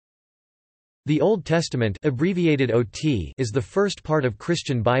The Old Testament, abbreviated OT, is the first part of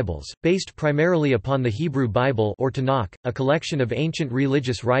Christian Bibles, based primarily upon the Hebrew Bible or Tanakh, a collection of ancient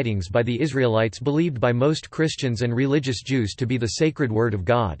religious writings by the Israelites believed by most Christians and religious Jews to be the sacred Word of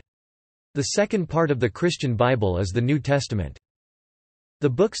God. The second part of the Christian Bible is the New Testament. The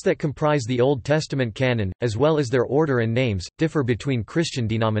books that comprise the Old Testament canon, as well as their order and names, differ between Christian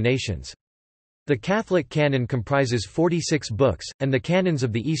denominations. The Catholic canon comprises 46 books, and the canons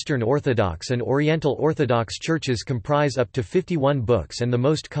of the Eastern Orthodox and Oriental Orthodox churches comprise up to 51 books, and the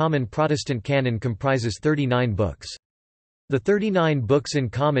most common Protestant canon comprises 39 books. The 39 books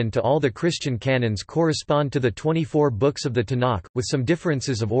in common to all the Christian canons correspond to the 24 books of the Tanakh, with some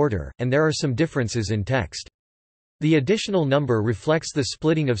differences of order, and there are some differences in text. The additional number reflects the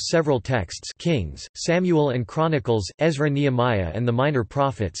splitting of several texts Kings, Samuel and Chronicles, Ezra, Nehemiah and the Minor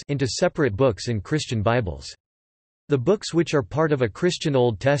Prophets into separate books in Christian Bibles. The books which are part of a Christian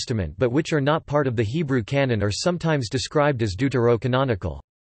Old Testament but which are not part of the Hebrew canon are sometimes described as deuterocanonical.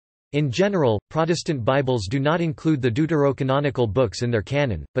 In general, Protestant Bibles do not include the deuterocanonical books in their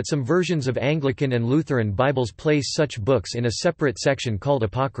canon, but some versions of Anglican and Lutheran Bibles place such books in a separate section called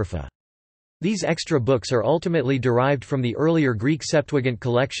Apocrypha. These extra books are ultimately derived from the earlier Greek Septuagint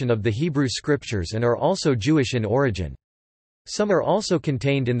collection of the Hebrew Scriptures and are also Jewish in origin. Some are also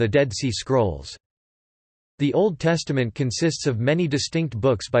contained in the Dead Sea Scrolls. The Old Testament consists of many distinct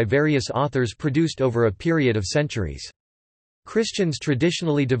books by various authors produced over a period of centuries. Christians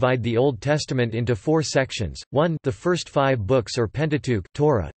traditionally divide the Old Testament into 4 sections: 1 the first 5 books or Pentateuch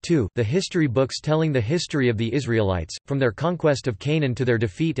Torah, 2 the history books telling the history of the Israelites, from their conquest of Canaan to their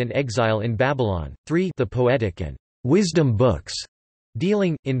defeat and exile in Babylon, 3 the poetic and wisdom books,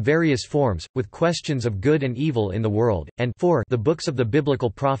 dealing, in various forms, with questions of good and evil in the world, and 4 the books of the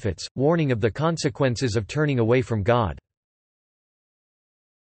biblical prophets, warning of the consequences of turning away from God.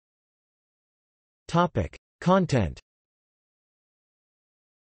 Content.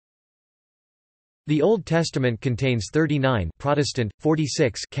 The Old Testament contains 39 Protestant,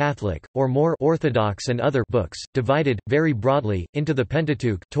 46 Catholic, or more Orthodox and other books, divided, very broadly, into the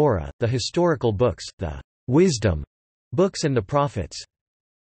Pentateuch Torah, the historical books, the wisdom books and the prophets.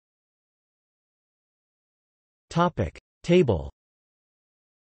 Table.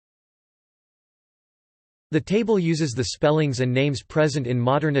 The table uses the spellings and names present in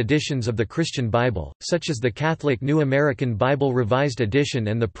modern editions of the Christian Bible, such as the Catholic New American Bible Revised Edition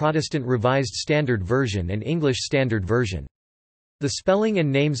and the Protestant Revised Standard Version and English Standard Version. The spelling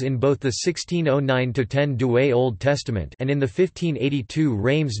and names in both the 1609–10 Douay Old Testament and in the 1582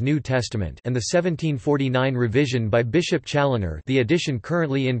 Reims New Testament and the 1749 revision by Bishop Challoner, the edition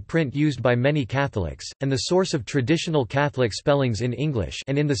currently in print used by many Catholics, and the source of traditional Catholic spellings in English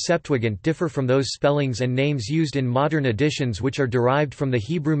and in the Septuagint differ from those spellings and names used in modern editions which are derived from the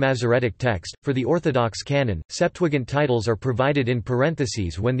Hebrew Masoretic text. For the Orthodox canon, Septuagint titles are provided in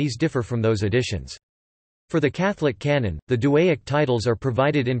parentheses when these differ from those editions. For the Catholic canon, the Douaic titles are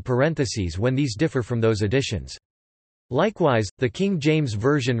provided in parentheses when these differ from those editions. Likewise, the King James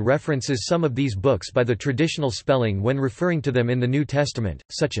Version references some of these books by the traditional spelling when referring to them in the New Testament,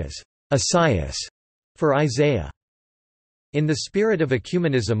 such as Isaias for Isaiah. In the spirit of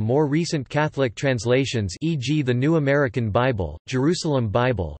ecumenism, more recent Catholic translations, e.g. the New American Bible, Jerusalem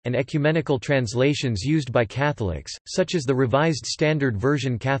Bible, and ecumenical translations used by Catholics, such as the Revised Standard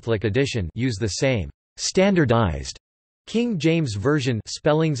Version Catholic edition, use the same standardized King James Version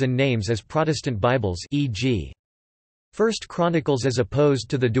spellings and names as Protestant Bibles, e.g. 1 Chronicles as opposed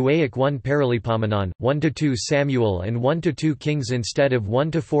to the Douaic 1 Paralipomenon, 1–2 Samuel and 1–2 Kings instead of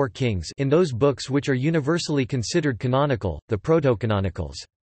 1–4 Kings in those books which are universally considered canonical, the Protocanonicals.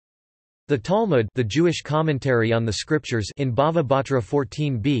 The Talmud, the Jewish commentary on the Scriptures, in Bava Batra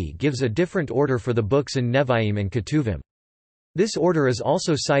 14b gives a different order for the books in Nevi'im and Ketuvim. This order is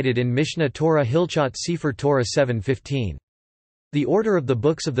also cited in Mishnah Torah Hilchot Sefer Torah 7:15. The order of the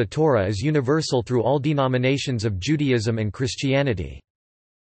books of the Torah is universal through all denominations of Judaism and Christianity.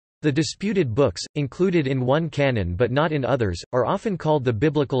 The disputed books, included in one canon but not in others, are often called the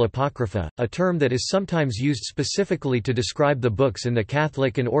Biblical Apocrypha, a term that is sometimes used specifically to describe the books in the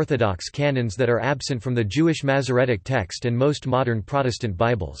Catholic and Orthodox canons that are absent from the Jewish Masoretic text and most modern Protestant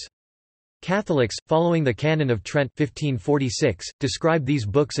Bibles. Catholics, following the Canon of Trent 1546, describe these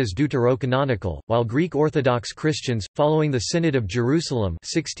books as deuterocanonical, while Greek Orthodox Christians, following the Synod of Jerusalem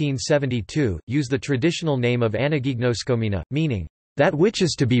 1672, use the traditional name of Anagignoskomena, meaning, that which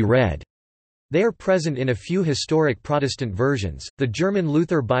is to be read. They are present in a few historic Protestant versions. The German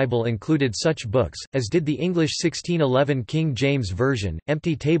Luther Bible included such books, as did the English 1611 King James Version.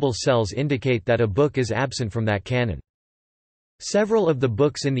 Empty table cells indicate that a book is absent from that canon. Several of the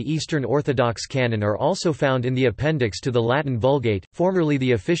books in the Eastern Orthodox canon are also found in the appendix to the Latin Vulgate, formerly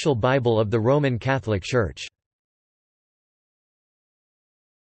the official Bible of the Roman Catholic Church.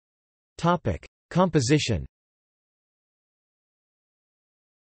 Composition.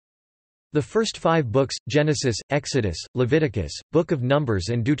 The first 5 books, Genesis, Exodus, Leviticus, Book of Numbers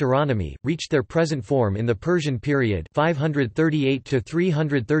and Deuteronomy, reached their present form in the Persian period 538 to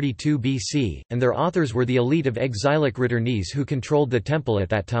 332 BC, and their authors were the elite of exilic returnees who controlled the temple at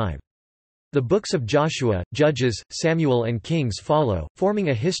that time. The books of Joshua, Judges, Samuel and Kings follow,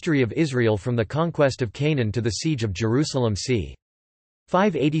 forming a history of Israel from the conquest of Canaan to the siege of Jerusalem c.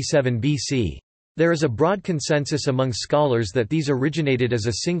 587 BC. There is a broad consensus among scholars that these originated as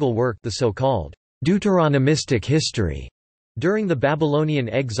a single work, the so-called Deuteronomistic history, during the Babylonian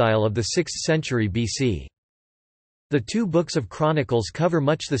exile of the 6th century BC. The 2 books of Chronicles cover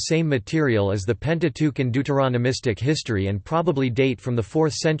much the same material as the Pentateuch and Deuteronomistic history and probably date from the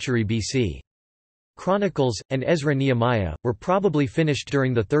 4th century BC. Chronicles, and Ezra-Nehemiah, were probably finished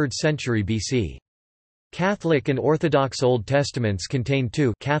during the 3rd century BC. Catholic and Orthodox Old Testaments contain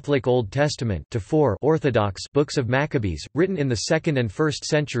 2 Catholic Old Testament to 4 Orthodox books of Maccabees, written in the 2nd and 1st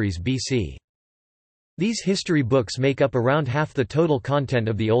centuries BC. These history books make up around half the total content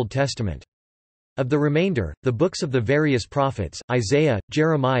of the Old Testament. Of the remainder, the books of the various prophets, Isaiah,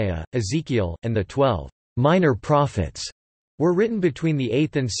 Jeremiah, Ezekiel, and the 12 minor prophets, were written between the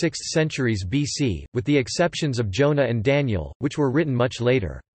 8th and 6th centuries BC, with the exceptions of Jonah and Daniel, which were written much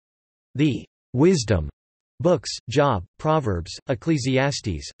later. The wisdom books, Job, Proverbs,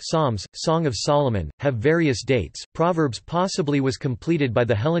 Ecclesiastes, Psalms, Song of Solomon, have various dates. Proverbs possibly was completed by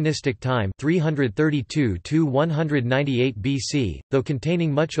the Hellenistic time 332–198 BC, though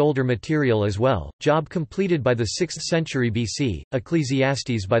containing much older material as well. Job completed by the 6th century BC,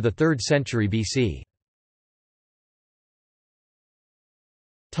 Ecclesiastes by the 3rd century BC.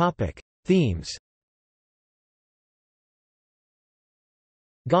 Themes.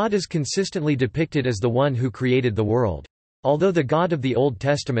 God is consistently depicted as the one who created the world. Although the God of the Old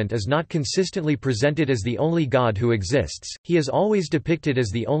Testament is not consistently presented as the only God who exists, he is always depicted as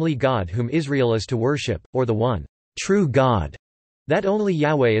the only God whom Israel is to worship, or the one true God, that only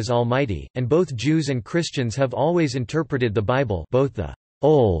Yahweh is Almighty, and both Jews and Christians have always interpreted the Bible, both the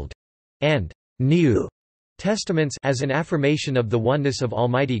Old and New Testaments, as an affirmation of the oneness of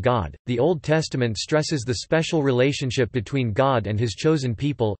Almighty God. The Old Testament stresses the special relationship between God and his chosen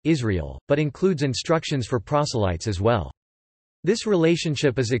people, Israel, but includes instructions for proselytes as well. This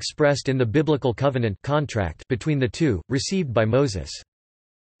relationship is expressed in the biblical covenant contract between the two, received by Moses.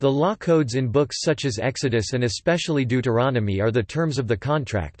 The law codes in books such as Exodus and especially Deuteronomy are the terms of the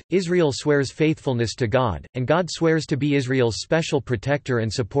contract. Israel swears faithfulness to God, and God swears to be Israel's special protector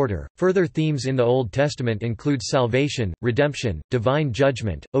and supporter. Further themes in the Old Testament include salvation, redemption, divine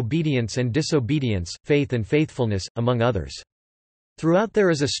judgment, obedience and disobedience, faith and faithfulness, among others. Throughout there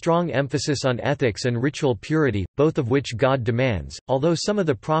is a strong emphasis on ethics and ritual purity, both of which God demands, although some of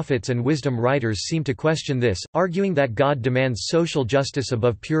the prophets and wisdom writers seem to question this, arguing that God demands social justice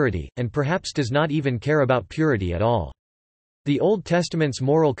above purity, and perhaps does not even care about purity at all. The Old Testament's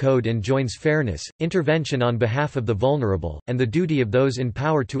moral code enjoins fairness, intervention on behalf of the vulnerable, and the duty of those in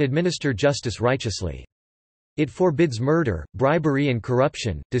power to administer justice righteously. It forbids murder, bribery and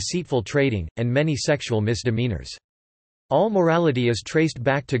corruption, deceitful trading, and many sexual misdemeanors. All morality is traced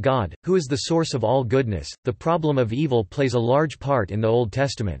back to God, who is the source of all goodness. The problem of evil plays a large part in the Old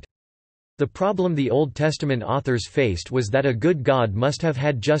Testament. The problem the Old Testament authors faced was that a good God must have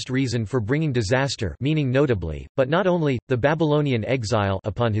had just reason for bringing disaster, meaning notably, but not only, the Babylonian exile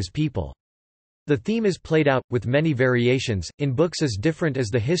upon his people. The theme is played out, with many variations, in books as different as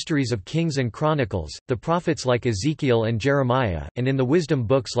the histories of Kings and Chronicles, the prophets like Ezekiel and Jeremiah, and in the wisdom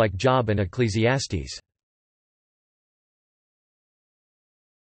books like Job and Ecclesiastes.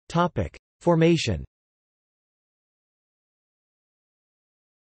 Formation.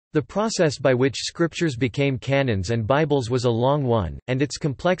 The process by which scriptures became canons and Bibles was a long one, and its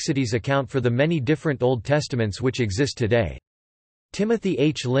complexities account for the many different Old Testaments which exist today. Timothy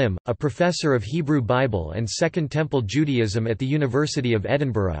H. Lim, a professor of Hebrew Bible and Second Temple Judaism at the University of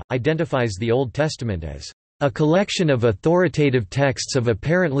Edinburgh, identifies the Old Testament as a collection of authoritative texts of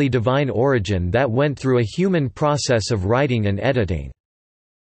apparently divine origin that went through a human process of writing and editing.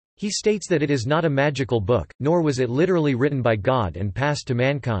 He states that it is not a magical book, nor was it literally written by God and passed to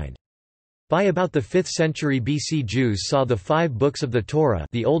mankind. By about the 5th century BC, Jews saw the 5 books of the Torah,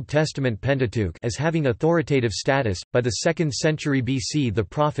 the Old Testament Pentateuch, as having authoritative status. By the 2nd century BC, the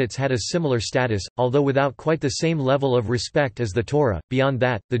prophets had a similar status, although without quite the same level of respect as the Torah. Beyond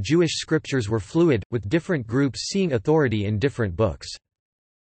that, the Jewish scriptures were fluid, with different groups seeing authority in different books.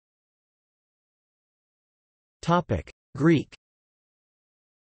 Topic: Greek.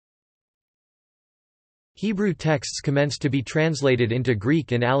 Hebrew texts commenced to be translated into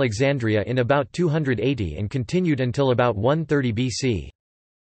Greek in Alexandria in about 280 and continued until about 130 BC.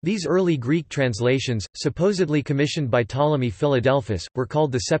 These early Greek translations, supposedly commissioned by Ptolemy Philadelphus, were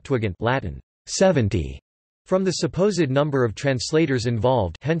called the Septuagint, Latin 70, from the supposed number of translators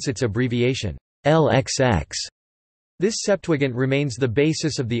involved, hence its abbreviation LXX. This Septuagint remains the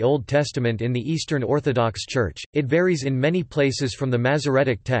basis of the Old Testament in the Eastern Orthodox Church. It varies in many places from the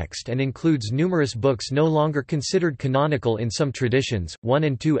Masoretic text and includes numerous books no longer considered canonical in some traditions: 1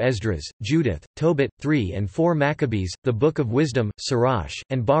 and 2 Esdras, Judith, Tobit, 3 and 4 Maccabees, the Book of Wisdom, Sirach,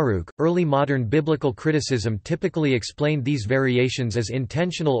 and Baruch. Early modern biblical criticism typically explained these variations as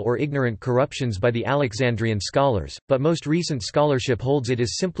intentional or ignorant corruptions by the Alexandrian scholars, but most recent scholarship holds it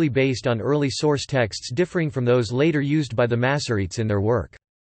is simply based on early source texts differing from those later used by the Masoretes in their work.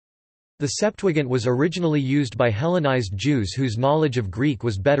 The Septuagint was originally used by Hellenized Jews whose knowledge of Greek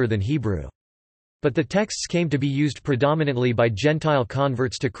was better than Hebrew. But the texts came to be used predominantly by Gentile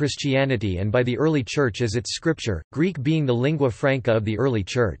converts to Christianity and by the early Church as its scripture, Greek being the lingua franca of the early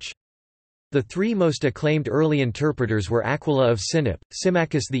Church. The 3 most acclaimed early interpreters were Aquila of Sinope,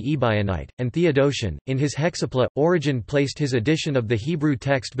 Symmachus the Ebionite, and Theodotion. In his Hexapla, Origen placed his edition of the Hebrew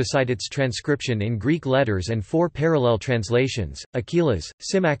text beside its transcription in Greek letters and 4 parallel translations: Aquila's,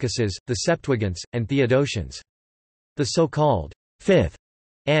 Symmachus's, the Septuagint's, and Theodotion's. The so-called 5th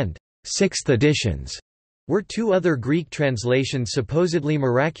and 6th editions were 2 other Greek translations supposedly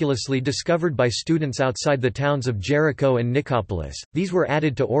miraculously discovered by students outside the towns of Jericho and Nicopolis. These were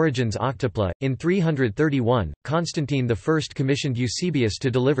added to Origen's Octupla. In 331, Constantine I commissioned Eusebius to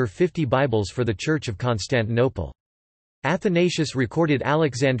deliver 50 Bibles for the Church of Constantinople. Athanasius recorded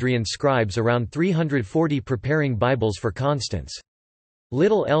Alexandrian scribes around 340 preparing Bibles for Constance.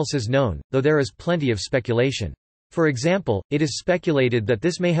 Little else is known, though there is plenty of speculation. For example, it is speculated that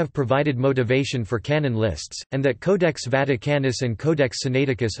this may have provided motivation for canon lists, and that Codex Vaticanus and Codex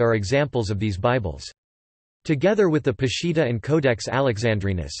Sinaiticus are examples of these Bibles. Together with the Peshitta and Codex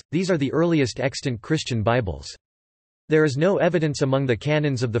Alexandrinus, these are the earliest extant Christian Bibles. There is no evidence among the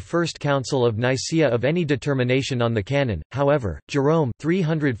canons of the First Council of Nicaea of any determination on the canon. However, Jerome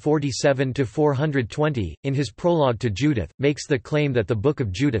 (347–420), in his prologue to Judith, makes the claim that the Book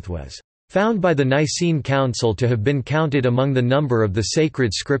of Judith was found by the Nicene Council to have been counted among the number of the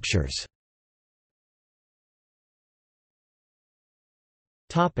sacred scriptures.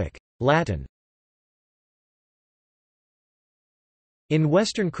 Latin. In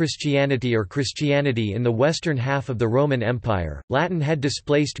Western Christianity or Christianity in the western half of the Roman Empire, Latin had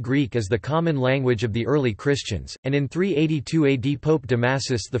displaced Greek as the common language of the early Christians, and in 382 AD Pope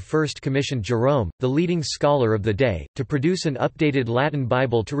Damasus I commissioned Jerome, the leading scholar of the day, to produce an updated Latin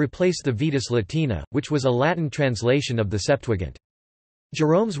Bible to replace the Vetus Latina, which was a Latin translation of the Septuagint.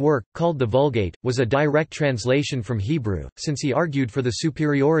 Jerome's work, called the Vulgate, was a direct translation from Hebrew, since he argued for the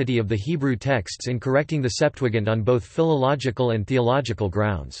superiority of the Hebrew texts in correcting the Septuagint on both philological and theological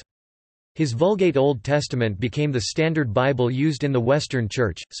grounds. His Vulgate Old Testament became the standard Bible used in the Western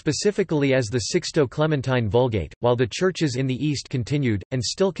Church, specifically as the Sixto-Clementine Vulgate, while the churches in the East continued, and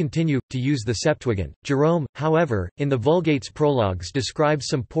still continue, to use the Septuagint. Jerome, however, in the Vulgate's prologues describes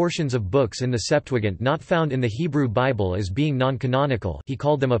some portions of books in the Septuagint not found in the Hebrew Bible as being non-canonical. He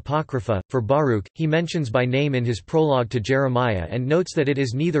called them Apocrypha. For Baruch, he mentions by name in his prologue to Jeremiah and notes that it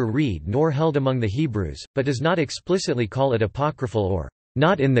is neither read nor held among the Hebrews, but does not explicitly call it apocryphal or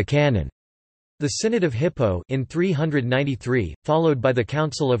not in the canon. The Synod of Hippo in 393, followed by the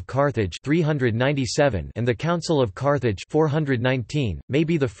Council of Carthage 397 and the Council of Carthage 419, may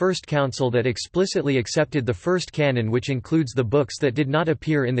be the first council that explicitly accepted the first canon, which includes the books that did not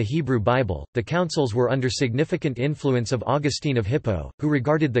appear in the Hebrew Bible. The councils were under significant influence of Augustine of Hippo, who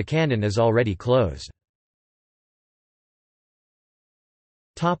regarded the canon as already closed.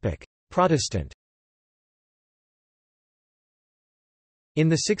 Topic: Protestant. In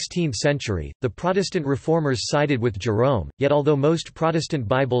the 16th century, the Protestant reformers sided with Jerome, yet although most Protestant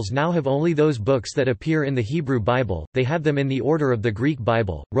Bibles now have only those books that appear in the Hebrew Bible, they have them in the order of the Greek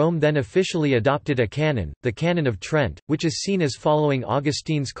Bible. Rome then officially adopted a canon, the Canon of Trent, which is seen as following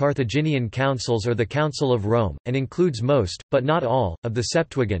Augustine's Carthaginian councils or the Council of Rome, and includes most, but not all, of the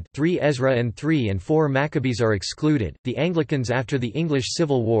Septuagint. 3 Ezra and 3 and 4 Maccabees are excluded. The Anglicans after the English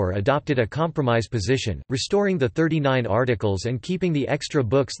Civil War adopted a compromise position, restoring the 39 Articles and keeping the extra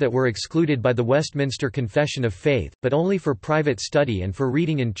books that were excluded by the Westminster Confession of Faith, but only for private study and for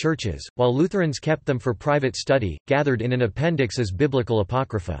reading in churches, while Lutherans kept them for private study, gathered in an appendix as biblical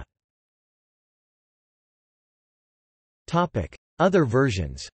apocrypha. Other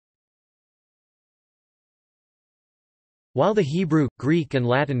versions. While the Hebrew, Greek and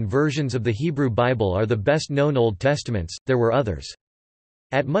Latin versions of the Hebrew Bible are the best known Old Testaments, there were others.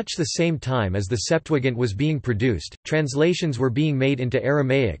 At much the same time as the Septuagint was being produced, translations were being made into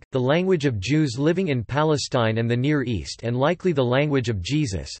Aramaic, the language of Jews living in Palestine and the Near East and likely the language of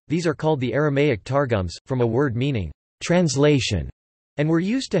Jesus. These are called the Aramaic Targums, from a word meaning translation, and were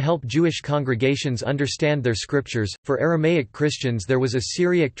used to help Jewish congregations understand their scriptures. For Aramaic Christians there was a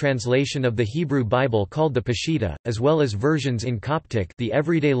Syriac translation of the Hebrew Bible called the Peshitta, as well as versions in Coptic, the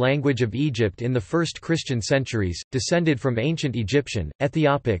everyday language of Egypt in the first Christian centuries, descended from ancient Egyptian,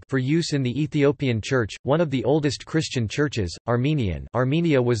 Ethiopic for use in the Ethiopian Church, one of the oldest Christian churches, Armenian.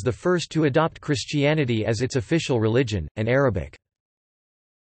 Armenia was the first to adopt Christianity as its official religion, and Arabic.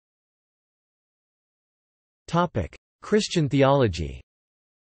 Christian theology.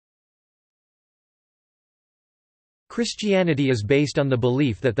 Christianity is based on the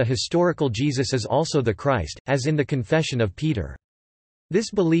belief that the historical Jesus is also the Christ, as in the Confession of Peter.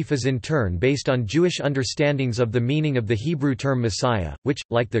 This belief is in turn based on Jewish understandings of the meaning of the Hebrew term Messiah, which,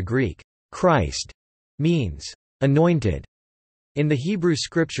 like the Greek Christ, means anointed. In the Hebrew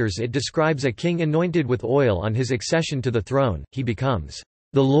Scriptures it describes a king anointed with oil on his accession to the throne. He becomes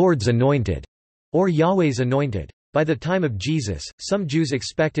the Lord's anointed, or Yahweh's anointed. By the time of Jesus, some Jews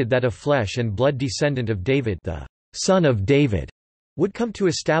expected that a flesh and blood descendant of David, the son of David, would come to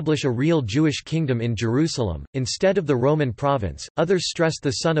establish a real Jewish kingdom in Jerusalem, instead of the Roman province. Others stressed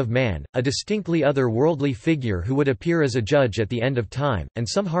the Son of Man, a distinctly other-worldly figure who would appear as a judge at the end of time, and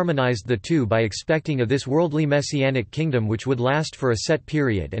some harmonized the two by expecting a this worldly messianic kingdom which would last for a set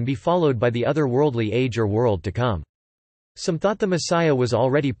period and be followed by the other-worldly age or world to come. Some thought the Messiah was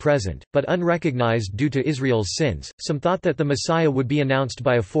already present, but unrecognized due to Israel's sins. Some thought that the Messiah would be announced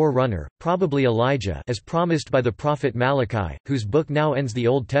by a forerunner, probably Elijah, as promised by the prophet Malachi, whose book now ends the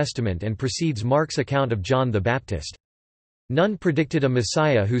Old Testament and precedes Mark's account of John the Baptist. None predicted a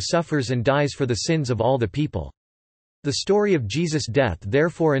Messiah who suffers and dies for the sins of all the people. The story of Jesus' death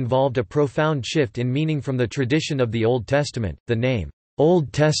therefore involved a profound shift in meaning from the tradition of the Old Testament. The name,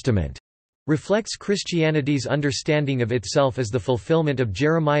 Old Testament, reflects Christianity's understanding of itself as the fulfillment of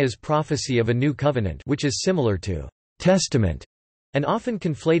Jeremiah's prophecy of a new covenant, which is similar to testament and often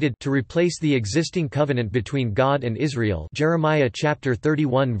conflated to replace the existing covenant between God and Israel. Jeremiah chapter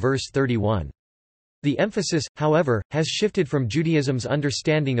 31 verse 31. The emphasis, however, has shifted from Judaism's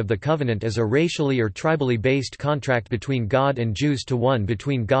understanding of the covenant as a racially or tribally based contract between God and Jews to one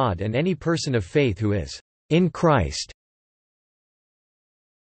between God and any person of faith who is in Christ.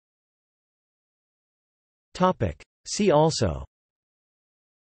 See also: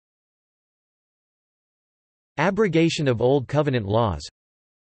 Abrogation of Old Covenant laws,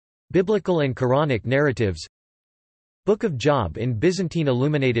 Biblical and Quranic narratives, Book of Job in Byzantine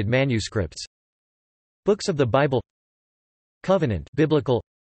illuminated manuscripts, Books of the Bible, Covenant biblical,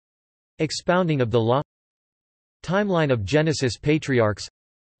 Expounding of the Law, Timeline of Genesis patriarchs,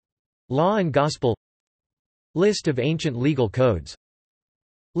 Law and Gospel, List of ancient legal codes,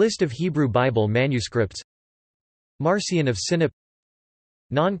 List of Hebrew Bible manuscripts, Marcion of Sinop,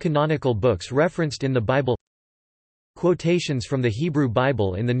 non-canonical books referenced in the Bible, quotations from the Hebrew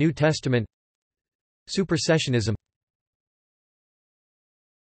Bible in the New Testament, supersessionism.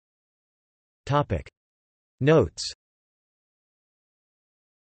 Notes.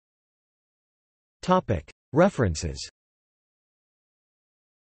 References.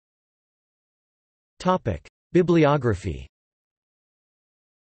 Bibliography.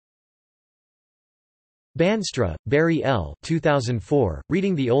 Banstra, Barry L. 2004,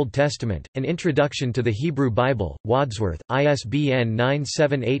 Reading the Old Testament, An Introduction to the Hebrew Bible, Wadsworth, ISBN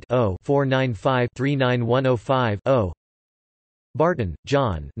 978-0-495-39105-0. Barton,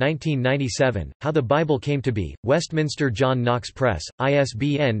 John 1997, How the Bible Came to Be, Westminster John Knox Press,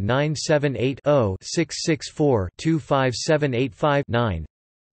 ISBN 978-0-664-25785-9.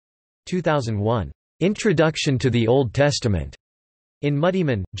 2001. Introduction to the Old Testament. In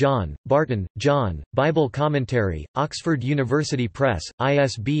Muddiman, John, Barton, John, Bible Commentary, Oxford University Press,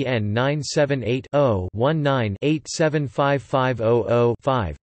 ISBN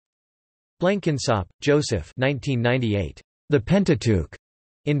 978-0-19-875500-5. Blenkinsop, Joseph 1998. The Pentateuch.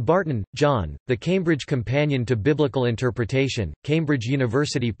 In Barton, John, The Cambridge Companion to Biblical Interpretation, Cambridge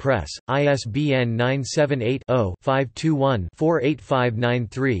University Press, ISBN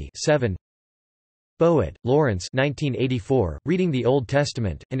 978-0-521-48593-7. Bowett, Lawrence 1984, Reading the Old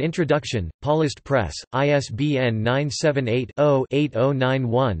Testament, An Introduction, Paulist Press, ISBN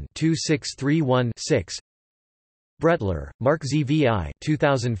 978-0-8091-2631-6. Bretler, Mark ZVI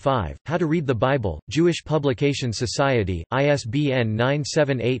 2005, How to Read the Bible, Jewish Publication Society, ISBN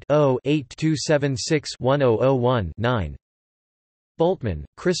 978-0-8276-1001-9. Boltman,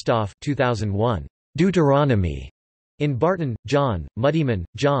 Christoph 2001. Deuteronomy. In Barton, John, Muddiman,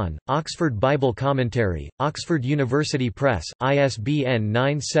 John, Oxford Bible Commentary, Oxford University Press, ISBN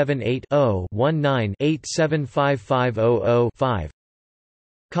 978-0-19-875500-5.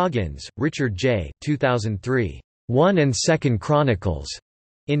 Coggins, Richard J. 2003. 1 and 2 Chronicles.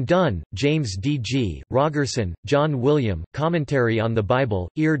 In Dunn, James D. G., Rogerson, John William, Commentary on the Bible,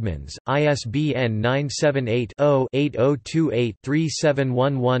 Eerdmans, ISBN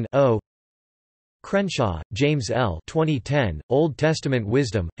 978-0-8028-3711-0. Crenshaw, James L. 2010, Old Testament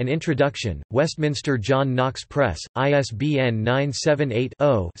Wisdom, An Introduction, Westminster John Knox Press, ISBN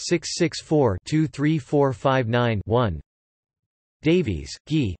 978-0-664-23459-1. Davies,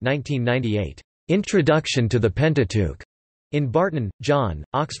 Guy 1998. Introduction to the Pentateuch. In Barton, John,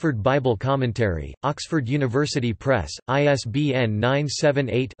 Oxford Bible Commentary, Oxford University Press, ISBN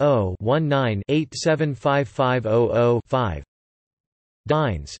 978-0-19-875500-5.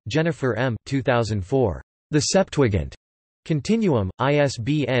 Dines, Jennifer M. 2004. The Septuagint. Continuum,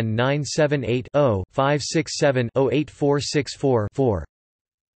 ISBN 978-0-567-08464-4.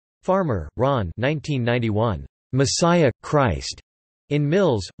 Farmer, Ron 1991. Messiah, Christ. In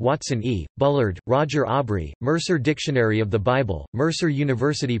Mills, Watson E., Bullard, Roger Aubrey, Mercer Dictionary of the Bible, Mercer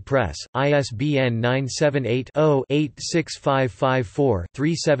University Press, ISBN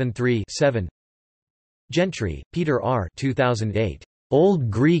 978-0-86554-373-7. Gentry, Peter R. 2008.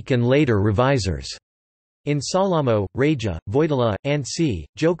 Old Greek and Later Revisers. In Salamo, Raja, Voitila, Ansi,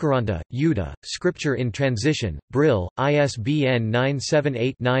 Jokaranta, Yuda, Scripture in Transition, Brill, ISBN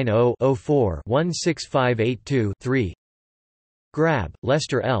 978-90-04-16582-3. Grab,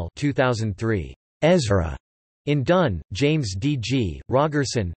 Lester L. 2003. Ezra. In Dunn, James D. G.,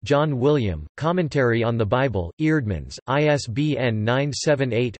 Rogerson, John William, Commentary on the Bible, Eerdmans, ISBN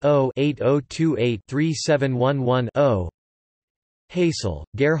 978-0-8028-3711-0. Hazel,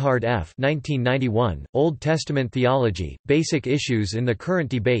 Gerhard F. 1991, Old Testament Theology, Basic Issues in the Current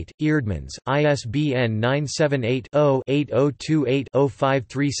Debate, Eerdmans, ISBN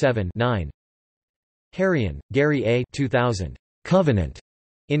 978-0-8028-0537-9. Herian, Gary A. 2000. Covenant.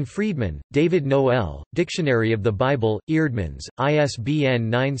 In Friedman, David Noel, Dictionary of the Bible, Eerdmans, ISBN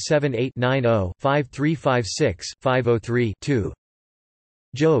 978-90-5356-503-2.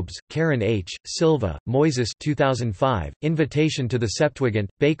 Jobs, Karen H., Silva, Moises 2005, Invitation to the Septuagint,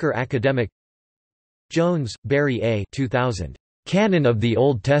 Baker Academic. Jones, Barry A. 2000. Canon of the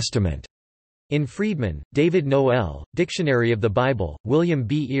Old Testament. In Friedman, David Noel, Dictionary of the Bible, William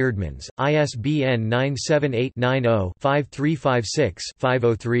B. Eerdmans, ISBN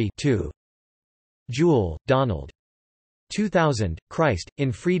 978-90-5356-503-2. Jewell, Donald. 2000, Christ,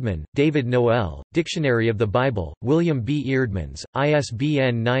 in Friedman, David Noel, Dictionary of the Bible, William B. Eerdmans,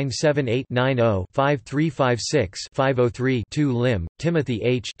 ISBN 978-90-5356-503-2. Lim, Timothy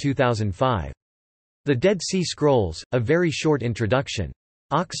H. 2005. The Dead Sea Scrolls, A Very Short Introduction.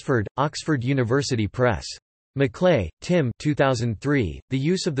 Oxford, Oxford University Press. Maclay, Tim 2003, The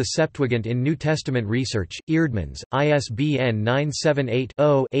Use of the Septuagint in New Testament Research, Eerdmans, ISBN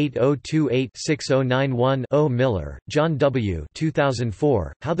 978-0-8028-6091-0. Miller, John W.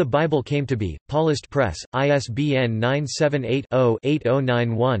 2004, How the Bible Came to Be, Paulist Press, ISBN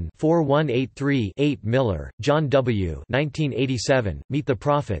 978-0-8091-4183-8. Miller, John W. 1987, Meet the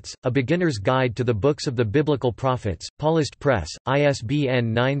Prophets, A Beginner's Guide to the Books of the Biblical Prophets, Paulist Press,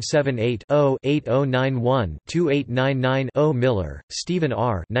 ISBN 978-0-8091-2899-0. Miller, Stephen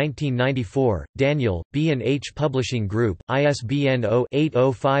R. 1994, Daniel, B. and H. Publishing Group, ISBN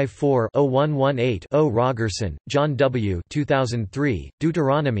 0-8054-0118-0. Rogerson, John W. 2003,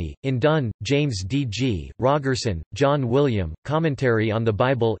 Deuteronomy, in Dunn, James D. G., Rogerson, John William, Commentary on the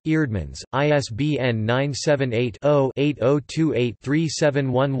Bible, Eerdmans, ISBN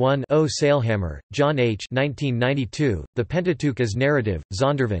 978-0-8028-3711-0. Sailhammer, John H. 1992, The Pentateuch as Narrative,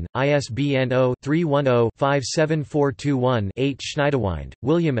 Zondervan, ISBN 0-310-5 57421-8 Schneiderwind,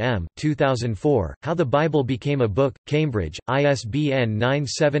 William M. 2004, How the Bible Became a Book, Cambridge, ISBN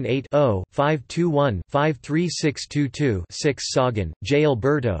 978-0-521-53622-6 Sagan, J.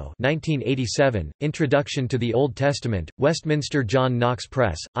 Alberto 1987, Introduction to the Old Testament, Westminster John Knox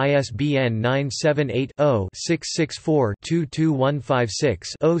Press, ISBN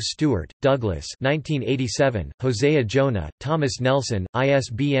 978-0-664-22156-0 Stewart, Douglas 1987, Hosea Jonah, Thomas Nelson,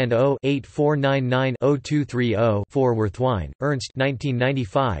 ISBN 0-8499-0230-4 Worthwine, Ernst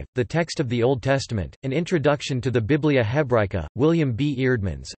 1995, The Text of the Old Testament, An Introduction to the Biblia Hebraica, William B.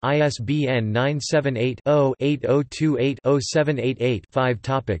 Eerdmans, ISBN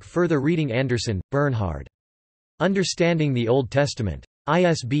 978-0-8028-0788-5 Further reading Anderson, Bernhard. Understanding the Old Testament.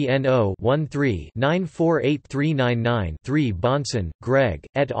 ISBN 0-13-948399-3 Bahnsen, Greg,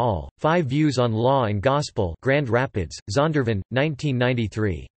 et al., Five Views on Law and Gospel Grand Rapids, Zondervan,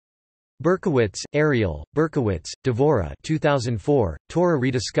 1993. Berkowitz, Ariel, Berkowitz, Devorah 2004, Torah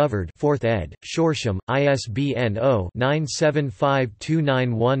Rediscovered 4th ed., Shorsham, ISBN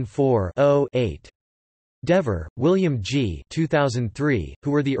 0-9752914-0-8. Dever, William G. 2003,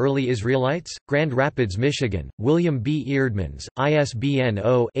 Who Were the Early Israelites? Grand Rapids, Michigan, William B. Eerdmans, ISBN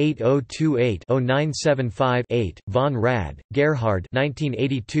 0-8028-0975-8, Von Rad, Gerhard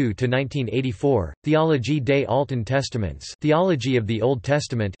 1982–1984, Theologie des Alten Testaments Theology of the Old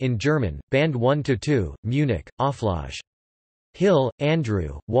Testament in German, Band 1–2, Munich, Auflage. Hill,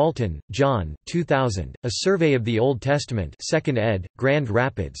 Andrew, Walton, John 2000, A Survey of the Old Testament 2nd ed., Grand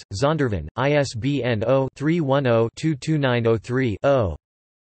Rapids, Zondervan, ISBN 0-310-22903-0.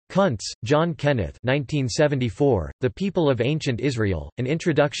 Kuntz, John Kenneth 1974, The People of Ancient Israel, An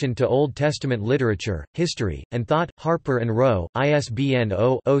Introduction to Old Testament Literature, History, and Thought, Harper and Row, ISBN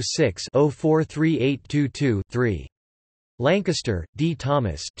 0-06-043822-3. Lancaster, D.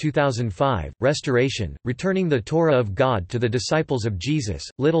 Thomas 2005, Restoration, Returning the Torah of God to the Disciples of Jesus,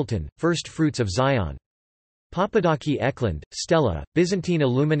 Littleton, First Fruits of Zion. Papadaki Eklund, Stella, Byzantine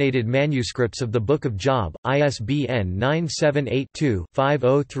Illuminated Manuscripts of the Book of Job, ISBN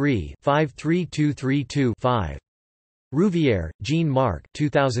 978-2-503-53232-5. Rouvière, Jean-Marc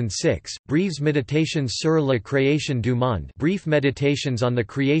 2006, Brèves Méditations sur la création du monde Brief Meditations on the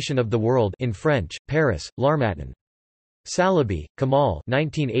Creation of the World in French, Paris, L'Harmattan. Salabi, Kamal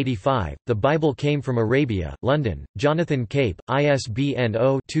 1985, The Bible Came from Arabia, London, Jonathan Cape, ISBN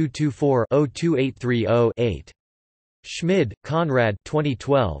 0-224-02830-8. Schmid, Conrad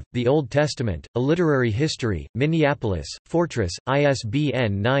 2012, The Old Testament, A Literary History, Minneapolis, Fortress,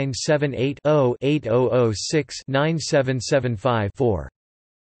 ISBN 978-0-8006-9775-4.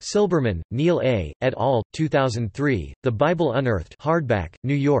 Silberman, Neil A., et al., 2003, The Bible Unearthed hardback,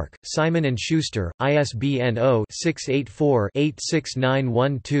 New York, Simon & Schuster, ISBN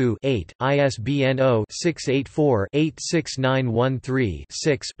 0-684-86912-8, ISBN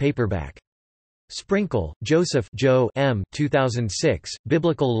 0-684-86913-6 paperback. Sprinkle, Joseph Joe M. 2006,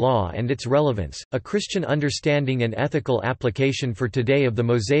 Biblical Law and Its Relevance, A Christian Understanding and Ethical Application for Today of the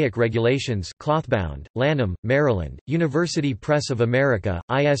Mosaic Regulations Clothbound, Lanham, Maryland, University Press of America,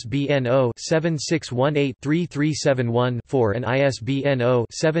 ISBN 0-7618-3371-4 and ISBN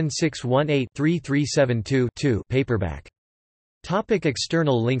 0-7618-3372-2 paperback.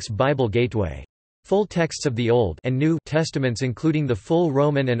 External links Bible Gateway. Full texts of the Old and New Testaments including the full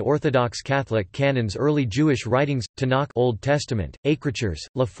Roman and Orthodox Catholic canons Early Jewish writings, Tanakh Old Testament, Écritures,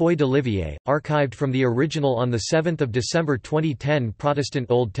 La Feuille d'Olivier, archived from the original on 7 December 2010 Protestant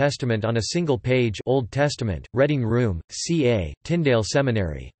Old Testament on a single page Old Testament, Reading Room, CA, Tyndale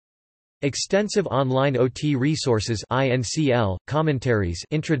Seminary. Extensive online OT resources INCL, commentaries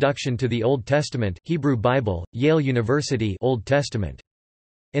Introduction to the Old Testament, Hebrew Bible, Yale University Old Testament.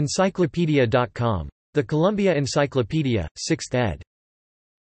 Encyclopedia.com. The Columbia Encyclopedia, 6th ed.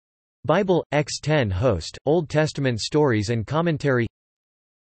 Bible, X10 host, Old Testament Stories and Commentary.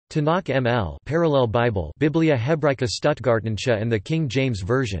 Tanakh ML Parallel Bible Biblia Hebraica Stuttgartensia and the King James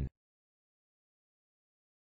Version.